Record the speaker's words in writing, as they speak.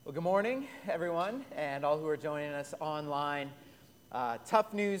Well, good morning, everyone, and all who are joining us online.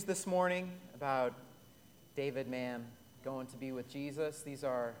 Tough news this morning about David Mann going to be with Jesus. These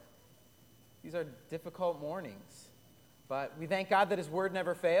are difficult mornings, but we thank God that His Word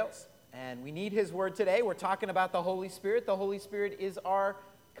never fails, and we need His Word today. We're talking about the Holy Spirit. The Holy Spirit is our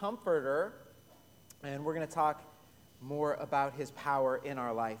comforter, and we're going to talk more about His power in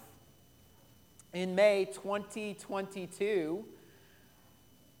our life. In May 2022,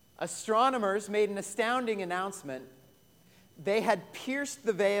 astronomers made an astounding announcement. They had pierced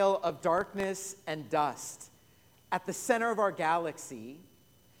the veil of darkness and dust at the center of our galaxy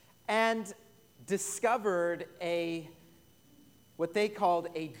and discovered what they called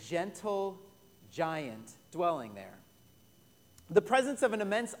a gentle giant dwelling there. The presence of an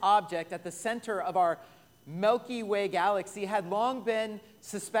immense object at the center of our Milky Way galaxy had long been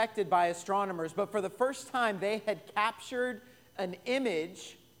suspected by astronomers, but for the first time they had captured an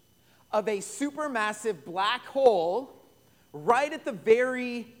image of a supermassive black hole right at the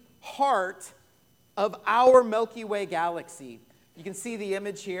very heart of our Milky Way galaxy. You can see the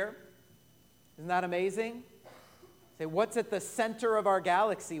image here. Isn't that amazing? Say, what's at the center of our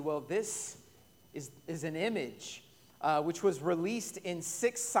galaxy? Well, this is an image which was released in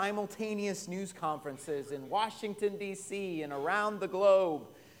 6 simultaneous news conferences in Washington, D.C. and around the globe,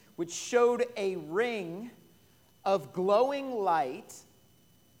 which showed a ring of glowing light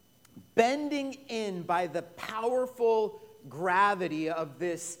bending in by the powerful gravity of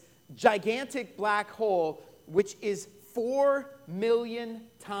this gigantic black hole, which is 4 million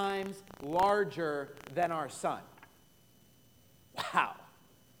times larger than our sun. Wow.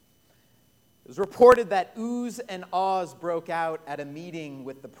 It was reported that oohs and ahs broke out at a meeting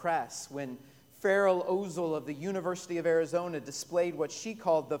with the press when Farrell Ozel of the University of Arizona displayed what she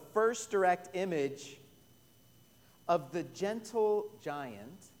called the first direct image of the gentle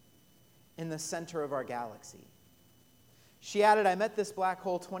giant in the center of our galaxy. She added, "I met this black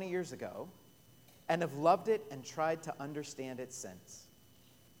hole 20 years ago and have loved it and tried to understand it since.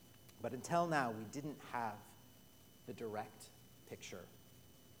 But until now, we didn't have the direct picture."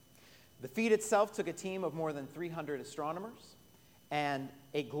 The feat itself took a team of more than 300 astronomers and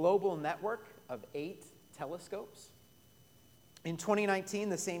a global network of 8 telescopes. In 2019,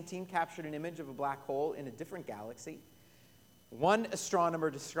 the same team captured an image of a black hole in a different galaxy. One astronomer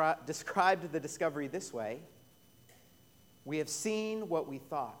described the discovery this way: "We have seen what we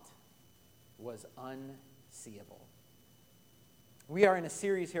thought was unseeable." We are in a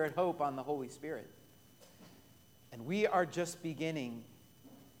series here at Hope on the Holy Spirit, and we are just beginning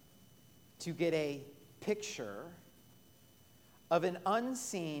to get a picture of an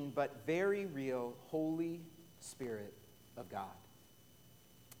unseen but very real Holy Spirit of God.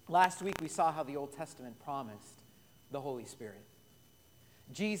 Last week we saw how the Old Testament promised the Holy Spirit.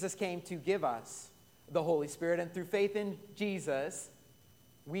 Jesus came to give us the Holy Spirit, and through faith in Jesus,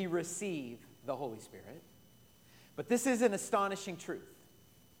 we receive the Holy Spirit. But this is an astonishing truth,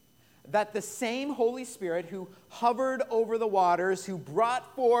 that the same Holy Spirit who hovered over the waters, who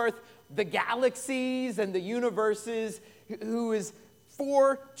brought forth the galaxies and the universes, who is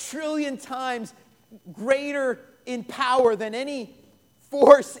 4 trillion times greater in power than any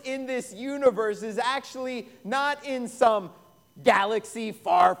force in this universe, is actually not in some galaxy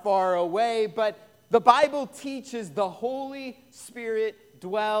far, far away, but the Bible teaches the Holy Spirit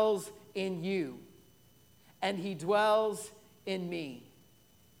dwells in you, and He dwells in me.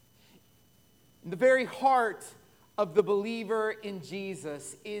 In the very heart of the believer in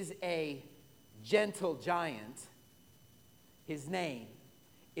Jesus is a gentle giant. His name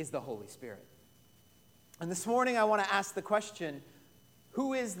is the Holy Spirit. And this morning I want to ask the question,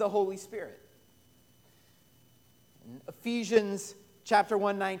 who is the Holy Spirit? In Ephesians chapter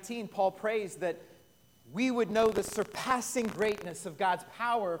 1:19, Paul prays that we would know the surpassing greatness of God's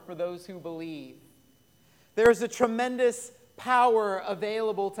power for those who believe. There is a tremendous power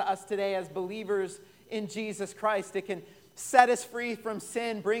available to us today as believers in Jesus Christ. It can set us free from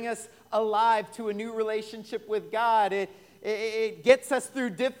sin, bring us alive to a new relationship with God. It gets us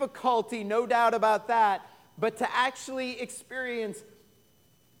through difficulty, no doubt about that. But to actually experience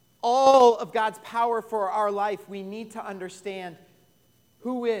all of God's power for our life, we need to understand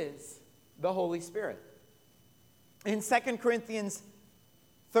who is the Holy Spirit. In 2 Corinthians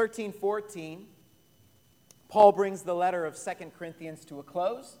 13:14, Paul brings the letter of 2 Corinthians to a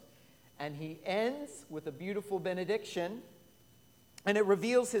close, and he ends with a beautiful benediction, and it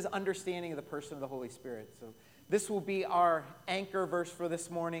reveals his understanding of the person of the Holy Spirit. So this will be our anchor verse for this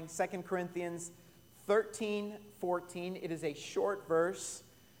morning, 2 Corinthians 13:14. It is a short verse,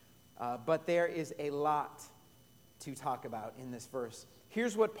 but there is a lot to talk about in this verse.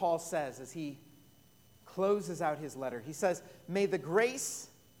 here's what Paul says as he closes out his letter. He says, "May the grace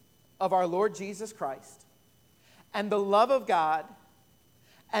of our Lord Jesus Christ and the love of God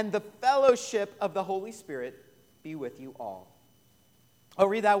and the fellowship of the Holy Spirit be with you all." I'll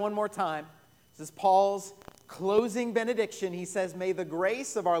read that one more time. This is Paul's closing benediction. He says, "May the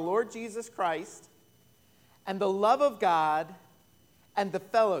grace of our Lord Jesus Christ and the love of God and the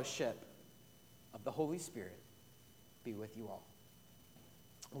fellowship of the Holy Spirit be with you all."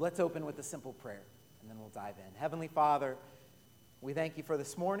 Well, let's open with a simple prayer, and then we'll dive in. Heavenly Father, we thank you for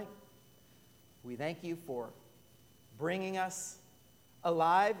this morning. We thank you for bringing us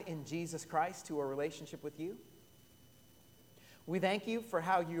alive in Jesus Christ to a relationship with you. We thank you for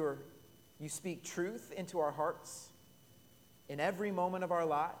how you speak truth into our hearts in every moment of our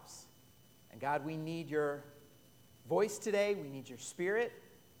lives. And God, we need your voice today. We need your Spirit.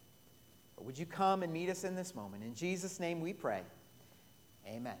 But would you come and meet us in this moment? In Jesus' name we pray.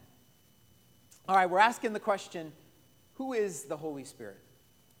 Amen. All right, we're asking the question, who is the Holy Spirit?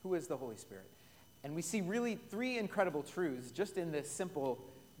 Who is the Holy Spirit? And we see really three incredible truths just in this simple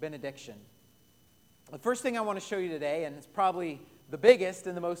benediction. The first thing I want to show you today, and it's probably the biggest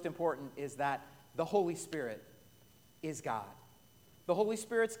and the most important, is that the Holy Spirit is God. The Holy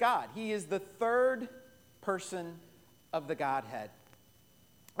Spirit's God. He is the third person of the Godhead.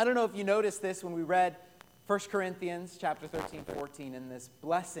 I don't know if you noticed this when we read 1 Corinthians chapter 13, 14, and this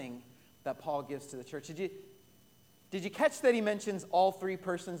blessing that Paul gives to the church. Did you catch that he mentions all three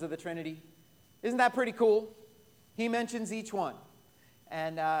persons of the Trinity? Isn't that pretty cool? He mentions each one.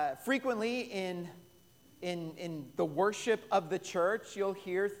 And frequently in the worship of the church, you'll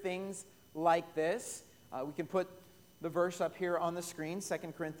hear things like this. We can put the verse up here on the screen, 2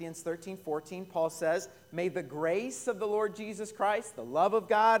 Corinthians 13, 14. Paul says, "May the grace of the Lord Jesus Christ, the love of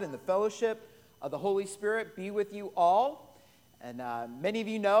God, and the fellowship of the Holy Spirit be with you all." And many of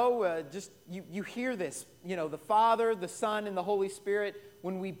you know, you hear this, the Father, the Son, and the Holy Spirit.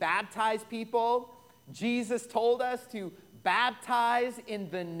 When we baptize people, Jesus told us to baptize in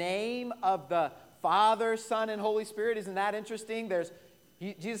the name of the Father, Son, and Holy Spirit. Isn't that interesting?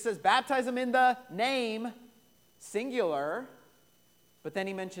 Jesus says, baptize them in the name, singular, but then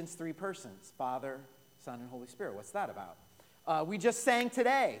he mentions three persons, Father, Son, and Holy Spirit. What's that about? We just sang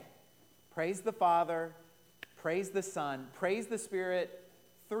today, praise the Father, praise the Son, praise the Spirit,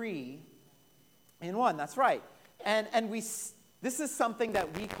 three in one. That's right. And this is something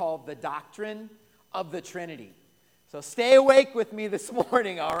that we call the doctrine of the Trinity. So stay awake with me this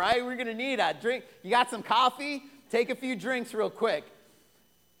morning, all right? We're going to need a drink. You got some coffee? Take a few drinks real quick.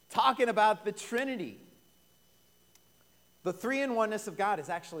 Talking about the Trinity. The three-in-oneness of God is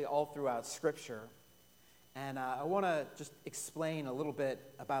actually all throughout Scripture. And I want to just explain a little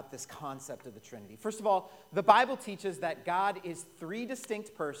bit about this concept of the Trinity. First of all, the Bible teaches that God is three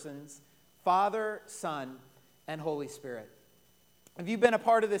distinct persons, Father, Son, and Holy Spirit. If you've been a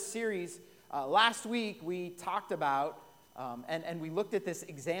part of this series, last week we talked about and we looked at this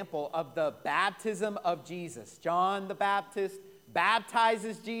example of the baptism of Jesus. John the Baptist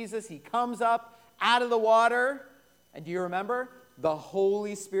baptizes Jesus. He comes up out of the water. And do you remember? The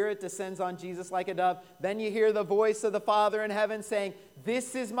Holy Spirit descends on Jesus like a dove. Then you hear the voice of the Father in heaven saying,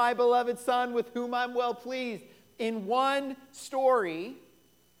 "This is my beloved Son with whom I'm well pleased." In one story,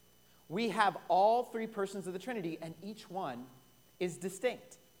 we have all three persons of the Trinity, and each one is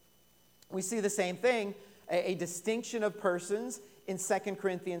distinct. We see the same thing, a distinction of persons in 2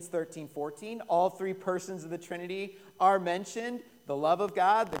 Corinthians 13, 14. All three persons of the Trinity are mentioned: the love of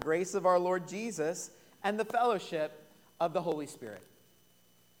God, the grace of our Lord Jesus, and the fellowship of the Holy Spirit.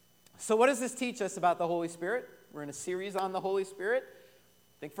 So what does this teach us about the Holy Spirit? We're in a series on the Holy Spirit.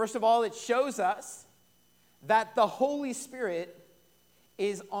 I think, first of all, it shows us that the Holy Spirit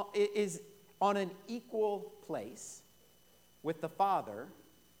is on an equal place with the Father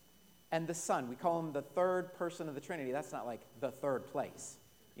and the Son. We call him the third person of the Trinity. That's not like the third place.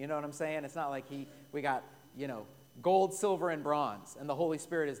 You know what I'm saying? It's not like we got, gold, silver, and bronze, and the Holy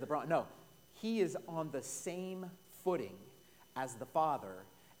Spirit is the bronze. No, he is on the same footing as the Father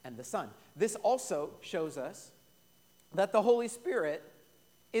and the Son. This also shows us that the Holy Spirit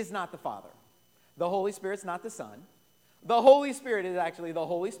is not the Father. The Holy Spirit's not the Son. The Holy Spirit is actually the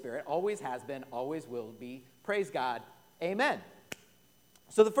Holy Spirit, always has been, always will be. Praise God. Amen.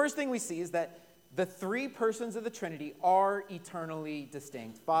 So the first thing we see is that the three persons of the Trinity are eternally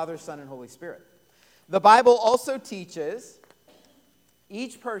distinct: Father, Son, and Holy Spirit. The Bible also teaches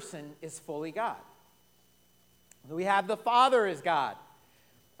each person is fully God. We have the Father as God.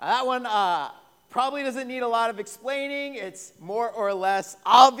 That one probably doesn't need a lot of explaining. It's more or less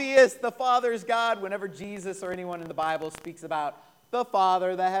obvious the Father is God. Whenever Jesus or anyone in the Bible speaks about the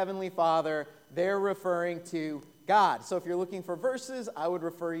Father, the Heavenly Father. They're referring to God. So if you're looking for verses, I would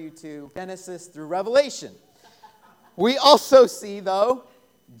refer you to Genesis through Revelation. We also see, though,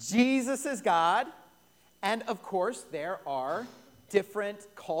 Jesus is God. And, of course, there are different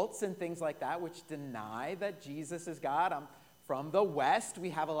cults and things like that which deny that Jesus is God. I'm from the West. We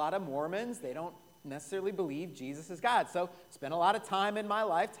have a lot of Mormons. They don't necessarily believe Jesus is God. So spent a lot of time in my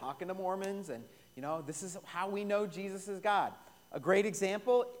life talking to Mormons, and, this is how we know Jesus is God. A great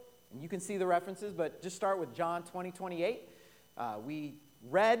example, and you can see the references, but just start with John 20:28. We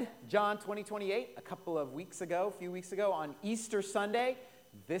read John 20:28 a few weeks ago on Easter Sunday.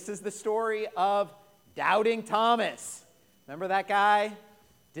 This is the story of Doubting Thomas. Remember that guy?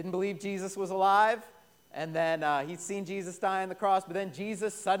 Didn't believe Jesus was alive. And then he'd seen Jesus die on the cross. But then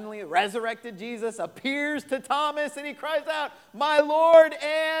Jesus suddenly, resurrected Jesus, appears to Thomas. And he cries out, "My Lord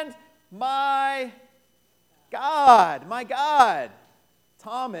and my God, my God."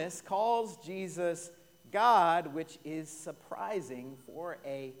 Thomas calls Jesus God, which is surprising for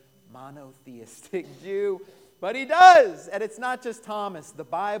a monotheistic Jew. But he does. And it's not just Thomas. The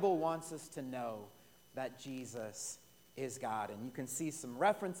Bible wants us to know that Jesus is God. And you can see some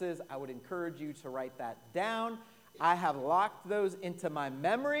references. I would encourage you to write that down. I have locked those into my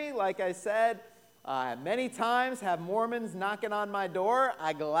memory. Like I said, many times have Mormons knocking on my door.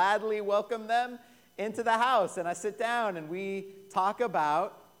 I gladly welcome them into the house. And I sit down and we talk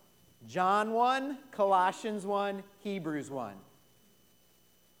about John 1, Colossians 1, Hebrews 1.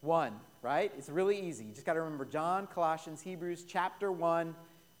 1, right? It's really easy. You just got to remember John, Colossians, Hebrews, chapter 1.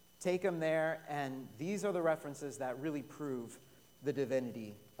 Take them there, and these are the references that really prove the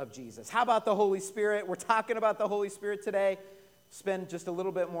divinity of Jesus. How about the Holy Spirit? We're talking about the Holy Spirit today. Spend just a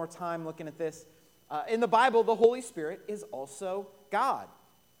little bit more time looking at this. In the Bible, the Holy Spirit is also God.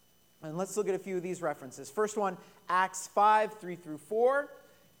 And let's look at a few of these references. First one, Acts 5, 3 through 4.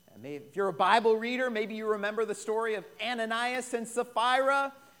 If you're a Bible reader, maybe you remember the story of Ananias and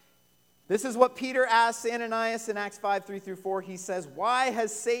Sapphira. This is what Peter asks Ananias in Acts 5, 3 through 4. He says, "Why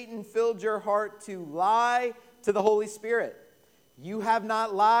has Satan filled your heart to lie to the Holy Spirit? You have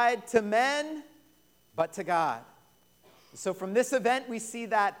not lied to men, but to God." So from this event, we see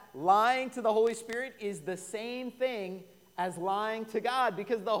that lying to the Holy Spirit is the same thing as lying to God,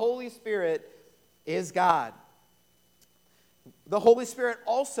 because the Holy Spirit is God. The Holy Spirit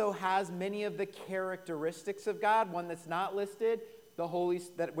also has many of the characteristics of God. One that's not listed,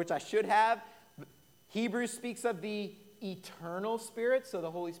 which I should have. Hebrews speaks of the eternal Spirit, so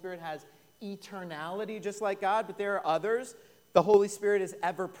the Holy Spirit has eternality just like God, but there are others. The Holy Spirit is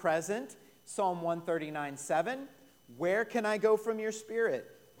ever present. Psalm 139:7. "Where can I go from your Spirit?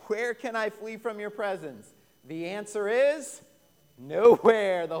 Where can I flee from your presence?" The answer is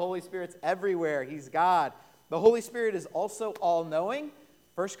nowhere. The Holy Spirit's everywhere. He's God. The Holy Spirit is also all-knowing.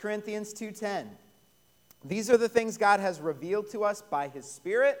 1 Corinthians 2:10. "These are the things God has revealed to us by his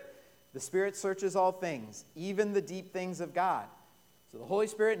Spirit. The Spirit searches all things, even the deep things of God." So the Holy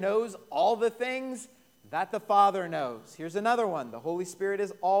Spirit knows all the things that the Father knows. Here's another one. The Holy Spirit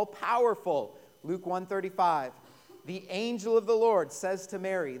is all-powerful. Luke 1:35. "The angel of the Lord says to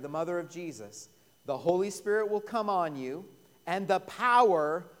Mary, the mother of Jesus, the Holy Spirit will come on you, and the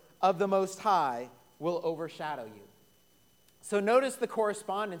power of the Most High will overshadow you." So notice the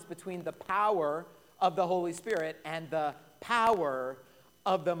correspondence between the power of the Holy Spirit and the power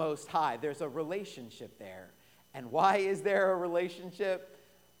of the Most High. There's a relationship there. And why is there a relationship?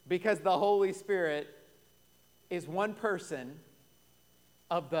 Because the Holy Spirit is one person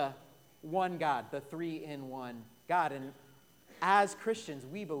of the one God, the three-in-one God. And as Christians,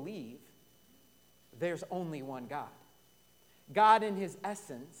 we believe there's only one God. God in his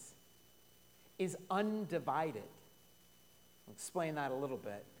essence is undivided. I'll explain that a little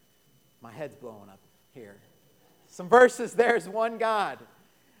bit. My head's blowing up here. Some verses, there's one God.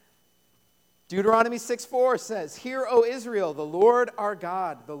 Deuteronomy 6:4 says, "Hear, O Israel, the Lord our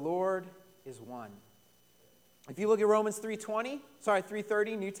God, the Lord is one." If you look at Romans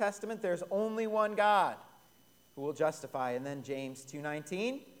 3:30, New Testament, there's only one God who will justify. And then James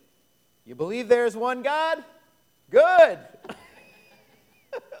 2:19, you believe there's one God? Good.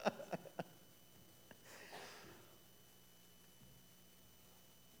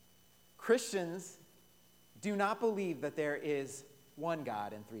 Christians do not believe that there is one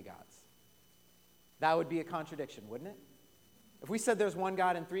God and three gods. That would be a contradiction, wouldn't it? If we said there's one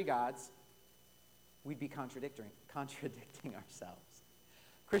God and three gods, we'd be contradicting ourselves.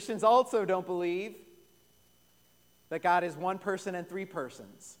 Christians also don't believe that God is one person and three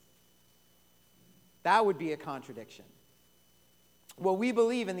persons. That would be a contradiction. What we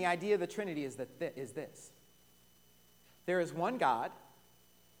believe in the idea of the Trinity is this. There is one God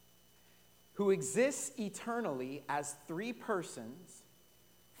who exists eternally as three persons,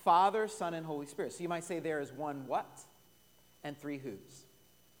 Father, Son, and Holy Spirit. So you might say there is one what and three who's.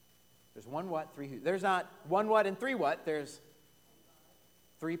 There's one what, three who's. There's not one what and three what. There's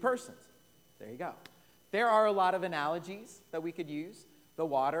three persons. There you go. There are a lot of analogies that we could use. The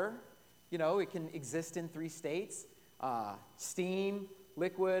water, it can exist in three states. Steam,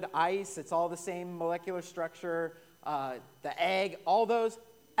 liquid, ice, it's all the same molecular structure. The egg, all those.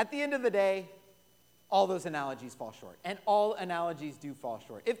 At the end of the day, all those analogies fall short. And all analogies do fall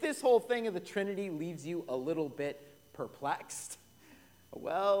short. If this whole thing of the Trinity leaves you a little bit perplexed,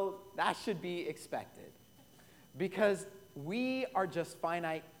 well, that should be expected. Because we are just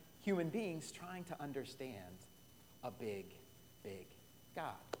finite human beings trying to understand a big, big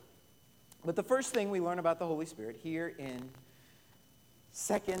God. But the first thing we learn about the Holy Spirit here in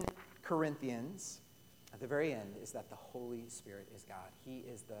 2 Corinthians, at the very end, is that the Holy Spirit is God. He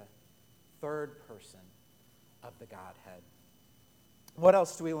is the third person of the Godhead. What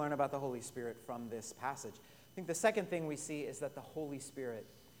else do we learn about the Holy Spirit from this passage? I think the second thing we see is that the Holy Spirit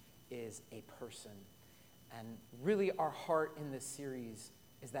is a person. And really our heart in this series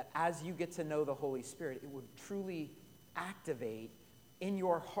is that as you get to know the Holy Spirit, it would truly activate in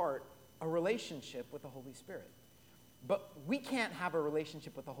your heart a relationship with the Holy Spirit. But we can't have a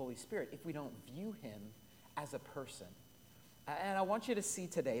relationship with the Holy Spirit if we don't view him as a person. And I want you to see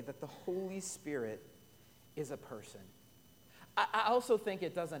today that the Holy Spirit is a person. I also think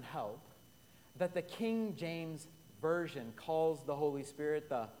it doesn't help that the King James Version calls the Holy Spirit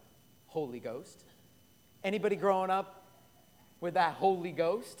the Holy Ghost. Anybody growing up with that Holy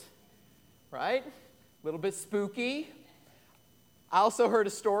Ghost? Right? A little bit spooky. I also heard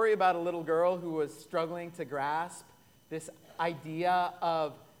a story about a little girl who was struggling to grasp this idea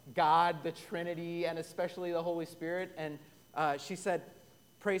of God, the Trinity, and especially the Holy Spirit. And she said,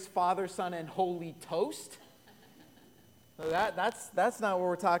 praise Father, Son, and Holy Toast. So that's not what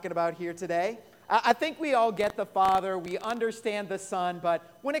we're talking about here today. I think we all get the Father, we understand the Son,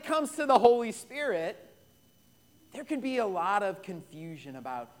 but when it comes to the Holy Spirit, there can be a lot of confusion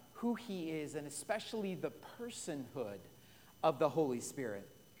about who he is, and especially the personhood of the Holy Spirit.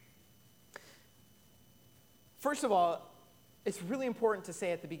 First of all, it's really important to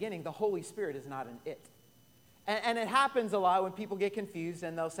say at the beginning, the Holy Spirit is not an it. And it happens a lot when people get confused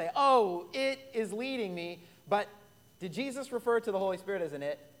and they'll say, oh, it is leading me. But did Jesus refer to the Holy Spirit as an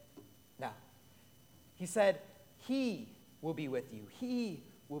it? No. He said, he will be with you. He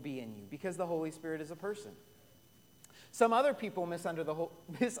will be in you, because the Holy Spirit is a person. Some other people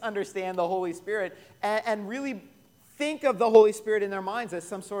misunderstand the Holy Spirit and really think of the Holy Spirit in their minds as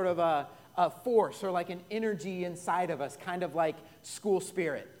some sort of a force or like an energy inside of us, kind of like school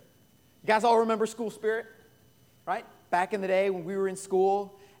spirit. You guys all remember school spirit? Right? Back in the day when we were in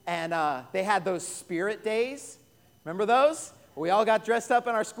school and they had those spirit days. Remember those? We all got dressed up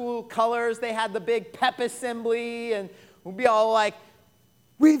in our school colors. They had the big pep assembly and we'd be all like,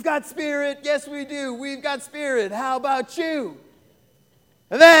 we've got spirit. Yes, we do. We've got spirit. How about you?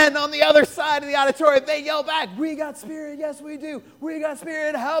 And then on the other side of the auditorium, they yell back, we got spirit. Yes, we do. We got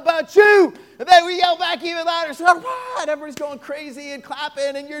spirit. How about you? And then we yell back even louder. So, and everybody's going crazy and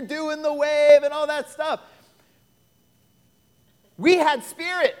clapping and you're doing the wave and all that stuff. We had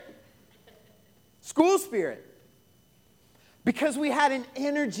spirit, school spirit, because we had an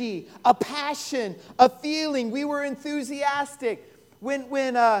energy, a passion, a feeling. We were enthusiastic. When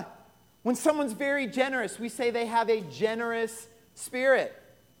someone's very generous, we say they have a generous spirit.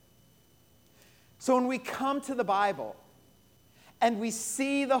 So when we come to the Bible and we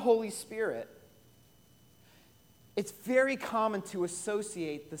see the Holy Spirit, it's very common to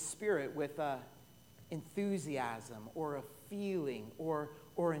associate the Spirit with enthusiasm or a feeling or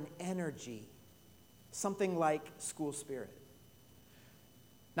an energy, something like school spirit.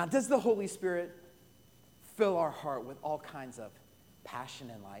 Now, does the Holy Spirit fill our heart with all kinds of passion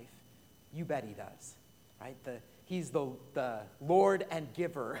in life? You bet he does, right? He's the Lord and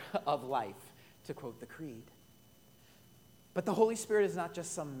giver of life, to quote the Creed. But the Holy Spirit is not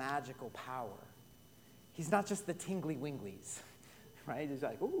just some magical power. He's not just the tingly winglies, right? He's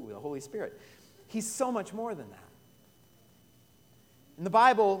like, ooh, the Holy Spirit. He's so much more than that. In the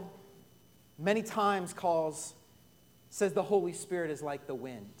Bible, many times says the Holy Spirit is like the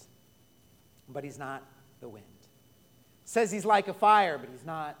wind, but he's not the wind. Says he's like a fire, but he's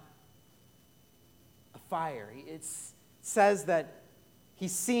not a fire. It says that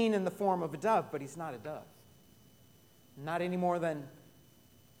he's seen in the form of a dove, but he's not a dove. Not any more than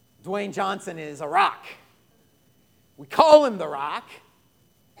Dwayne Johnson is a rock. We call him the Rock.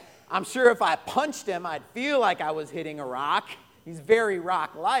 I'm sure if I punched him, I'd feel like I was hitting a rock. He's very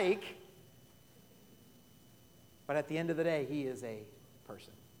rock-like. But at the end of the day, he is a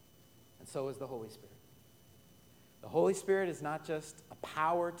person. And so is the Holy Spirit. The Holy Spirit is not just a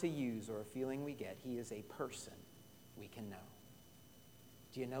power to use or a feeling we get. He is a person we can know.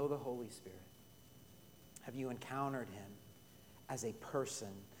 Do you know the Holy Spirit? Have you encountered him as a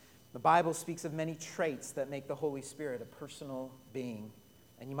person? The Bible speaks of many traits that make the Holy Spirit a personal being.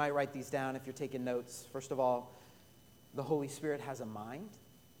 And you might write these down if you're taking notes. First of all, the Holy Spirit has a mind.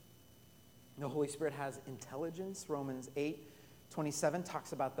 The Holy Spirit has intelligence. Romans 8:27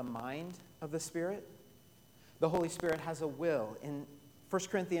 talks about the mind of the Spirit. The Holy Spirit has a will. In 1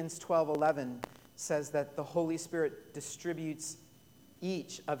 Corinthians 12:11 says that the Holy Spirit distributes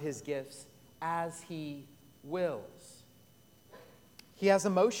each of his gifts as he wills. He has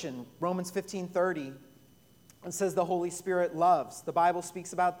emotion. Romans 15:30 says the Holy Spirit loves. The Bible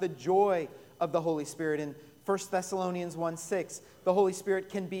speaks about the joy of the Holy Spirit. In 1 Thessalonians 1:6, the Holy Spirit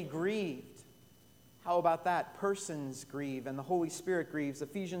can be grieved. How about that? Persons grieve and the Holy Spirit grieves.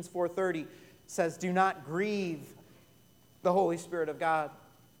 Ephesians 4:30 says, do not grieve the Holy Spirit of God.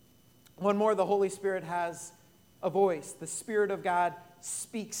 One more, the Holy Spirit has a voice. The Spirit of God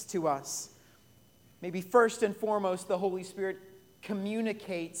speaks to us. Maybe first and foremost, the Holy Spirit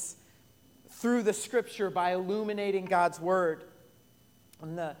communicates through the Scripture by illuminating God's Word.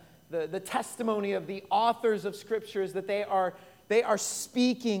 And the testimony of the authors of Scripture is that they are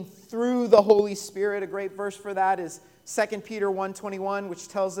speaking through the Holy Spirit. A great verse for that is 2 Peter 1:21, which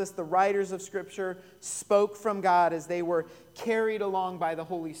tells us the writers of Scripture spoke from God as they were carried along by the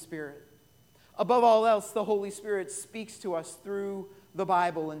Holy Spirit. Above all else, the Holy Spirit speaks to us through the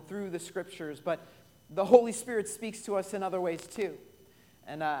Bible and through the Scriptures, but the Holy Spirit speaks to us in other ways too.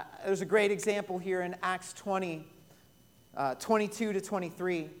 And there's a great example here in Acts 20, 22 to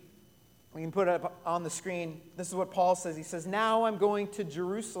 23. We can put it up on the screen. This is what Paul says. He says, now I'm going to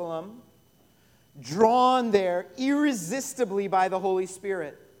Jerusalem, drawn there irresistibly by the Holy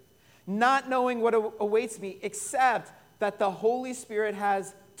Spirit, not knowing what awaits me, except that the Holy Spirit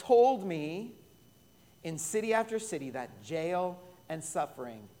has told me in city after city that jail and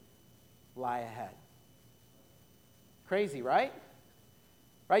suffering lie ahead. Crazy, right?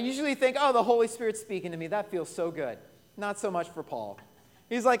 Right? Usually you think, oh, the Holy Spirit's speaking to me. That feels so good. Not so much for Paul.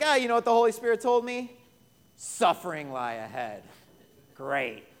 He's like, you know what the Holy Spirit told me? Suffering lie ahead.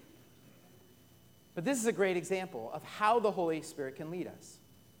 Great. But this is a great example of how the Holy Spirit can lead us.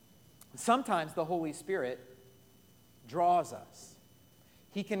 Sometimes the Holy Spirit draws us.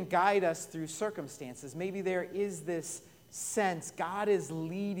 He can guide us through circumstances. Maybe there is this sense, God is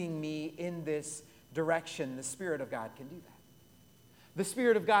leading me in this direction. The Spirit of God can do that. The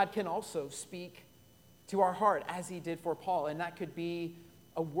Spirit of God can also speak to our heart, as he did for Paul. And that could be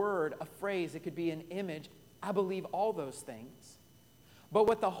a word, a phrase. It could be an image. I believe all those things. But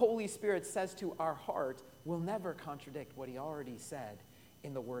what the Holy Spirit says to our heart will never contradict what he already said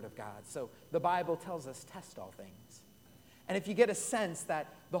in the Word of God. So the Bible tells us, test all things. And if you get a sense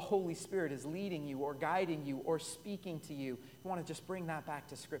that the Holy Spirit is leading you or guiding you or speaking to you, you want to just bring that back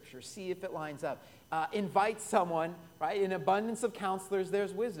to Scripture. See if it lines up. Invite someone, right? In abundance of counselors,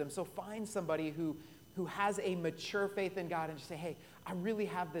 there's wisdom. So find somebody who has a mature faith in God and just say, hey, I really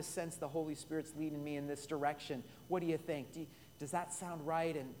have this sense the Holy Spirit's leading me in this direction. What do you think? Does that sound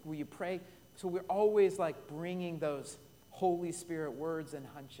right? And will you pray? So we're always like bringing those Holy Spirit words and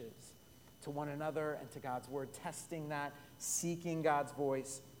hunches to one another and to God's Word, testing that, seeking God's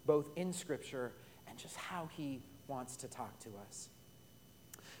voice, both in Scripture and just how he wants to talk to us.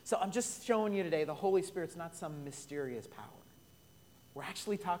 So I'm just showing you today the Holy Spirit's not some mysterious power. We're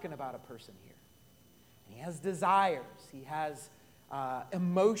actually talking about a person here. And he has desires. He has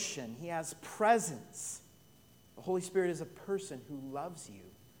emotion. He has presence. The Holy Spirit is a person who loves you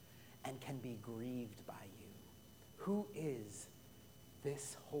and can be grieved by you. Who is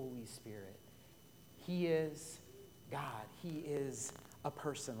this Holy Spirit? He is God. He is a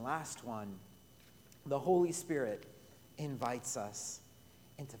person. Last one. The Holy Spirit invites us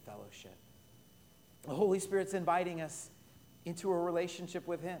into fellowship. The Holy Spirit's inviting us into a relationship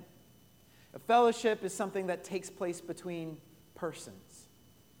with him. A fellowship is something that takes place between persons.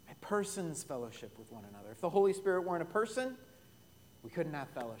 Persons fellowship with one another. If the Holy Spirit weren't a person, we couldn't have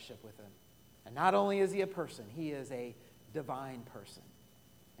fellowship with him. And not only is he a person, he is a divine person.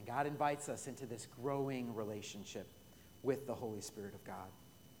 And God invites us into this growing relationship with the Holy Spirit of God.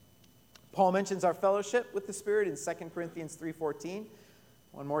 Paul mentions our fellowship with the Spirit in 2 Corinthians 3:14.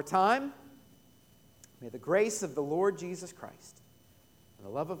 One more time. May the grace of the Lord Jesus Christ and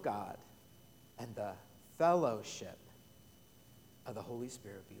the love of God and the fellowship of the Holy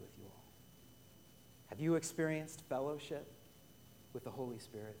Spirit be with you all. Have you experienced fellowship with the Holy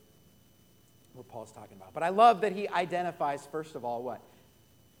Spirit? What Paul's talking about. But I love that he identifies, first of all, what?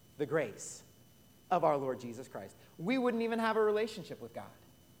 The grace of our Lord Jesus Christ. We wouldn't even have a relationship with God,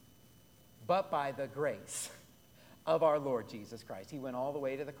 but by the grace of our Lord Jesus Christ. He went all the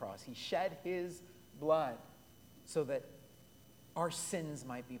way to the cross. He shed his blood so that our sins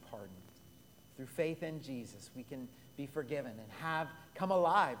might be pardoned. Through faith in Jesus, we can be forgiven and have come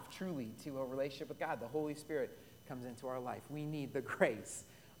alive truly to a relationship with God. The Holy Spirit comes into our life. We need the grace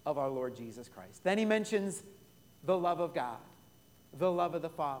of our Lord Jesus Christ. Then he mentions the love of God, the love of the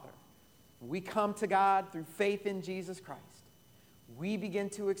Father. We come to God through faith in Jesus Christ. We begin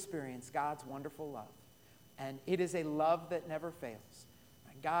to experience God's wonderful love. And it is a love that never fails.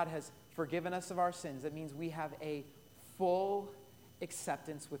 God has forgiven us of our sins. That means we have a full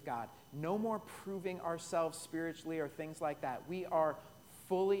acceptance with God. No more proving ourselves spiritually or things like that. We are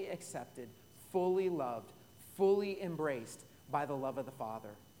fully accepted, fully loved, fully embraced by the love of the Father.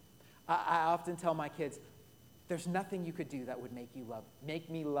 I often tell my kids, there's nothing you could do that would make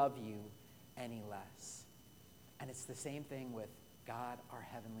me love you any less. And it's the same thing with God, our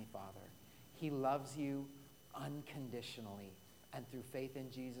Heavenly Father. He loves you unconditionally. And through faith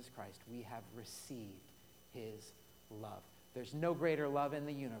in Jesus Christ, we have received his love. There's no greater love in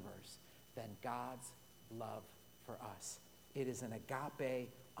the universe than God's love for us. It is an agape,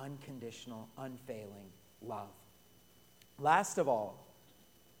 unconditional, unfailing love. Last of all,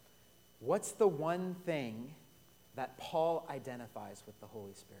 what's the one thing that Paul identifies with the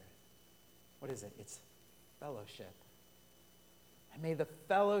Holy Spirit? What is it? It's fellowship. And may the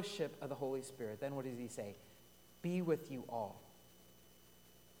fellowship of the Holy Spirit, then what does he say? Be with you all.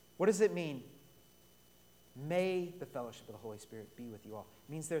 What does it mean? May the fellowship of the Holy Spirit be with you all.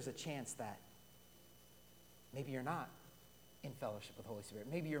 It means there's a chance that maybe you're not in fellowship with the Holy Spirit.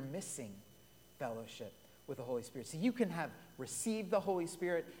 Maybe you're missing fellowship with the Holy Spirit. So you can have received the Holy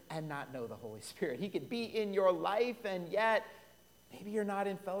Spirit and not know the Holy Spirit. He could be in your life and yet maybe you're not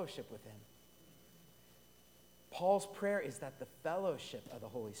in fellowship with him. Paul's prayer is that the fellowship of the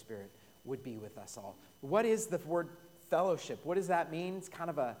Holy Spirit would be with us all. What is the word fellowship? What does that mean? It's kind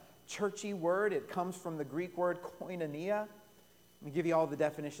of a churchy word. It comes from the Greek word koinonia. Let me give you all the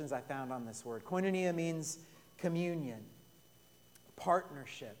definitions I found on this word. Koinonia means communion,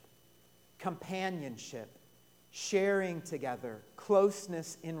 partnership, companionship, sharing together,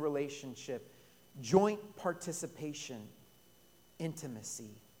 closeness in relationship, joint participation,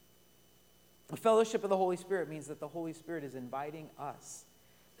 intimacy. The fellowship of the Holy Spirit means that the Holy Spirit is inviting us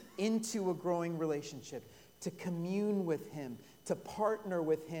into a growing relationship, to commune with him, to partner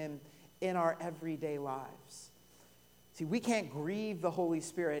with him in our everyday lives. See, we can't grieve the Holy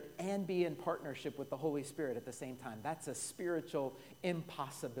Spirit and be in partnership with the Holy Spirit at the same time. That's a spiritual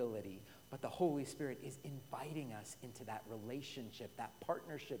impossibility. But the Holy Spirit is inviting us into that relationship, that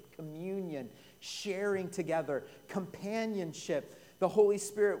partnership, communion, sharing together, companionship. The Holy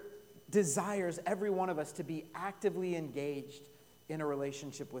Spirit desires every one of us to be actively engaged in a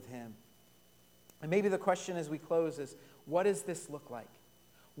relationship with him. And maybe the question as we close is, what does this look like?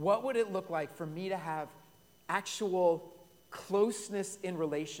 What would it look like for me to have actual closeness in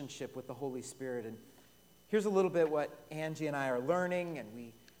relationship with the Holy Spirit? And here's a little bit what Angie and I are learning, and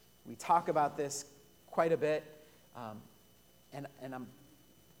we talk about this quite a bit. And I'm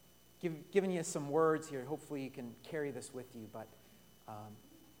giving you some words here. Hopefully you can carry this with you. But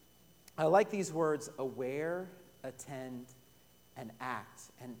I like these words: aware, attend, and act.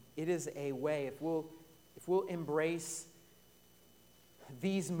 And it is a way, if we'll embrace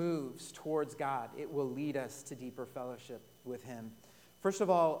these moves towards God, it will lead us to deeper fellowship with him. First of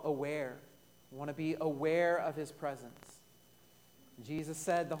all, aware. We want to be aware of his presence. Jesus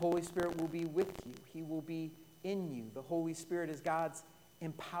said the Holy Spirit will be with you. He will be in you. The Holy Spirit is God's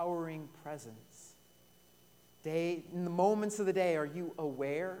empowering presence. In the moments of the day, are you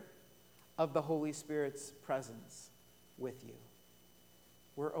aware of the Holy Spirit's presence with you?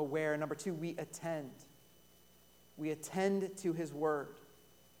 We're aware. Number two, we attend. We attend to his word.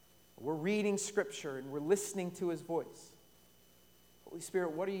 We're reading scripture and we're listening to his voice. Holy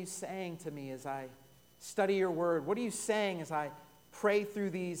Spirit, what are you saying to me as I study your word? What are you saying as I pray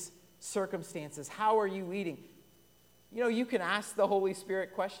through these circumstances? How are you leading? You know, you can ask the Holy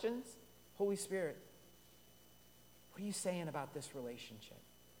Spirit questions. Holy Spirit, what are you saying about this relationship?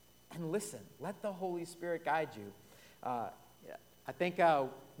 And listen, let the Holy Spirit guide you. I think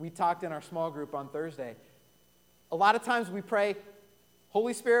we talked in our small group on Thursday. A lot of times we pray,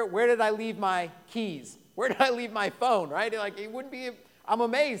 Holy Spirit, where did I leave my keys? Where did I leave my phone, right? Like, it wouldn't be, I'm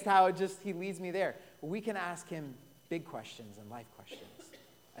amazed how he leads me there. We can ask him big questions and life questions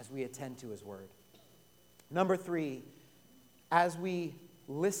as we attend to his word. Number 3, as we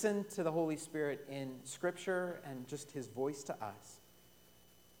listen to the Holy Spirit in Scripture and just his voice to us,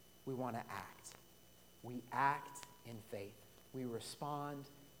 we want to act. We act in faith. We respond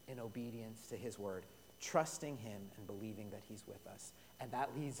in obedience to his word, trusting him and believing that he's with us. And that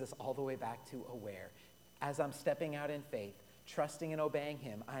leads us all the way back to aware. As I'm stepping out in faith, trusting and obeying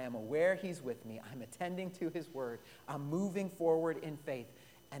him, I am aware he's with me. I'm attending to his word. I'm moving forward in faith.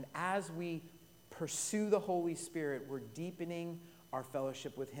 And as we pursue the Holy Spirit, we're deepening our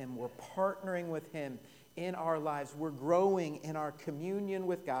fellowship with him. We're partnering with him in our lives. We're growing in our communion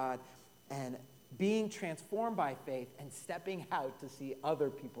with God and being transformed by faith and stepping out to see other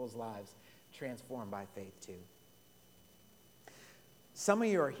people's lives transformed by faith too. Some of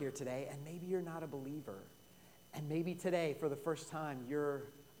you are here today and maybe you're not a believer. And maybe today, for the first time, you're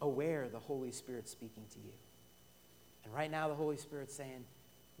aware the Holy Spirit's speaking to you. And right now the Holy Spirit's saying,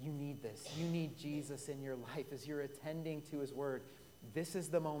 you need this. You need Jesus in your life as you're attending to his word. This is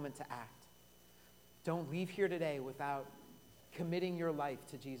the moment to act. Don't leave here today without committing your life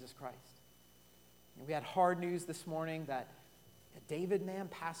to Jesus Christ. And we had hard news this morning that David, man,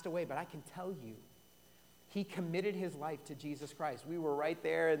 passed away, but I can tell you, he committed his life to Jesus Christ. We were right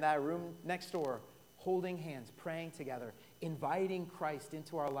there in that room next door, holding hands, praying together, inviting Christ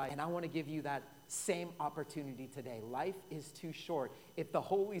into our life. And I want to give you that same opportunity today. Life is too short. If the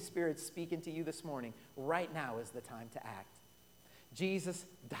Holy Spirit's speaking to you this morning, right now is the time to act. Jesus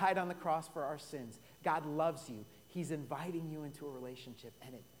died on the cross for our sins. God loves you. He's inviting you into a relationship,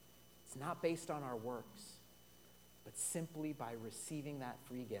 and it's not based on our works, but simply by receiving that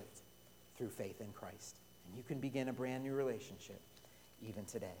free gift through faith in Christ. And you can begin a brand new relationship even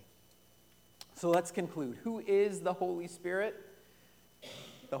today. So let's conclude. Who is the Holy Spirit?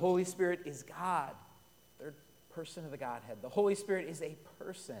 The Holy Spirit is God, third person of the Godhead. The Holy Spirit is a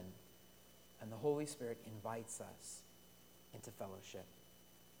person, and the Holy Spirit invites us into fellowship.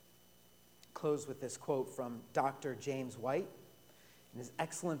 Close with this quote from Dr. James White in his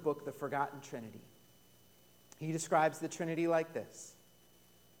excellent book, The Forgotten Trinity. He describes the Trinity like this: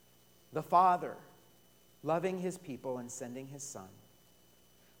 the Father loving his people and sending his Son,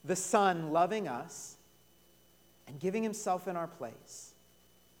 the Son loving us and giving himself in our place,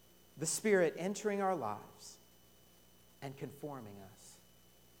 the Spirit entering our lives and conforming us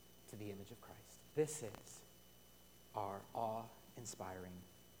to the image of Christ. This is our awe-inspiring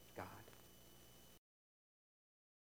God.